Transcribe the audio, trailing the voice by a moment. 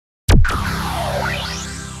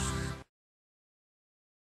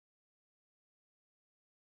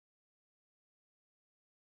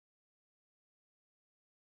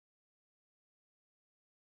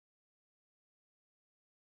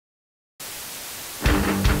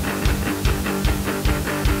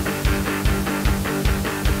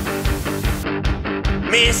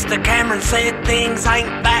Mr. Cameron said things ain't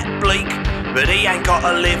that bleak, but he ain't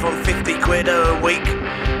gotta live on 50 quid a week.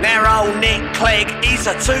 Now old Nick Clegg, he's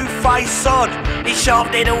a two-faced sod. He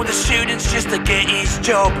shafted all the students just to get his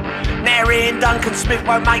job. Now Ian Duncan Smith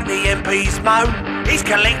won't make the MPs moan. He's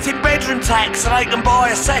collecting bedroom tax so they can buy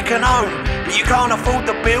a second home. But you can't afford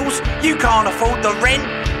the bills, you can't afford the rent,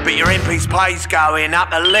 but your MP's pay's going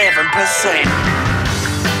up 11%.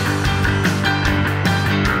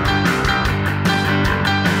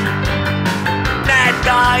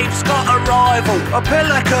 Dave's got a rival, a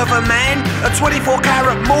pillock of a man, a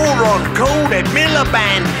 24-carat moron called Ed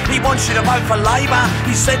Miliband. He wants you to vote for Labour,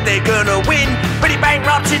 he said they're gonna win, but he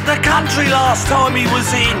bankrupted the country last time he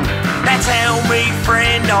was in. Now tell me,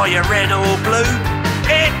 friend, are you red or blue?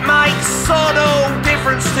 It makes sod all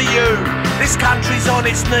difference to you. This country's on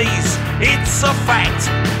its knees, it's a fact.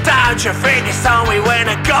 Don't you think it's time we went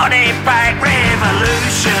and got it back?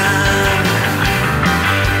 Revolution,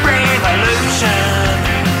 revolution.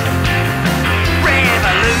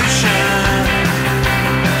 Revolution,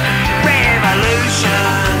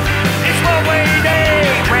 revolution, it's what we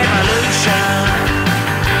need. Revolution,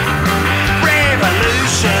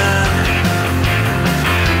 revolution,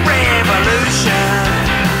 revolution,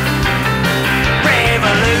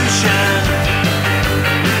 revolution.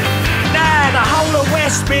 Now the whole of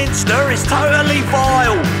Westminster is totally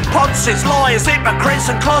vile. Ponces, liars, hypocrites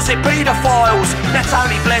and closet paedophiles. Now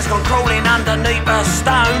Tony Blair's gone crawling underneath a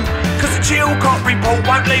stone, cause the Chilcot report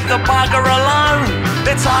won't leave the bugger alone.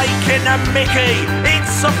 They're taking a mickey,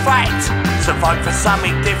 it's a fact. So vote for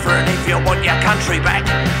something different if you want your country back.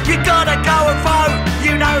 You gotta go and vote,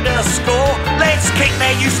 you know the score. Let's kick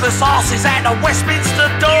their useless asses out of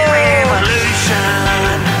Westminster door. Revolution,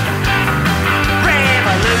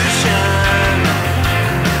 revolution,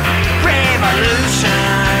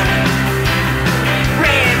 revolution,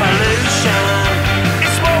 revolution.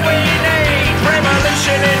 It's what we need.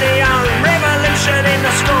 Revolution in the home, revolution in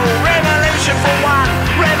the school, revolution for one,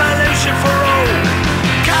 revolution for all.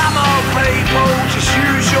 Come on people, just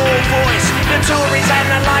use your voice. The Tories and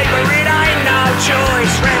the Labour, it ain't no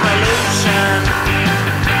choice. Revolution,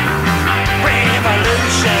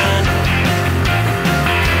 revolution,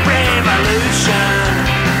 revolution,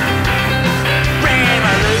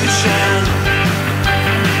 revolution.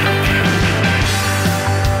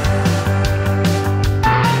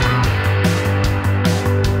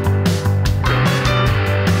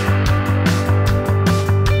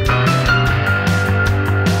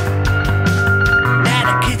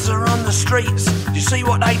 Streets, do you see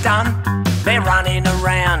what they done? They're running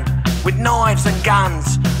around with knives and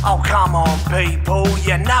guns. Oh come on people,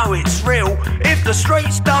 you know it's real. If the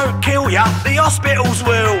streets don't kill ya, the hospitals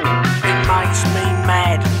will. It makes me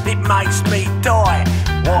mad, it makes me die.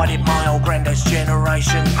 Why did my old granddad's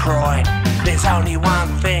generation cry? There's only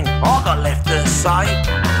one thing I got left to say.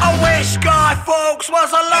 I wish Guy Fawkes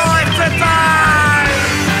was alive today.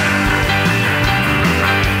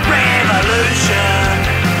 Revolution,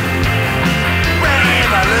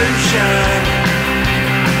 revolution,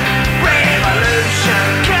 revolution.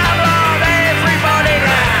 Come on, everybody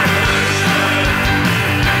now.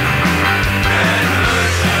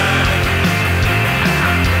 Revolution,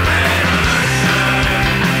 revolution,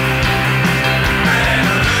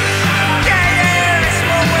 yeah, it's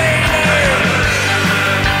what we need.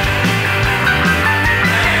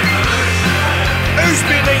 Who's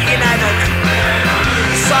been eating haddock?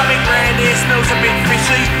 Something round here smells a bit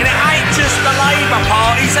fishy, and it ain't just the Labour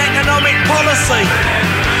Party's economic policy.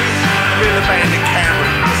 Miliband and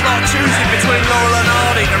Cameron, it's like choosing between Laurel and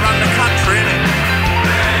Hardy to run the country, isn't it?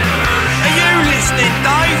 Are you listening,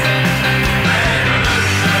 Dave?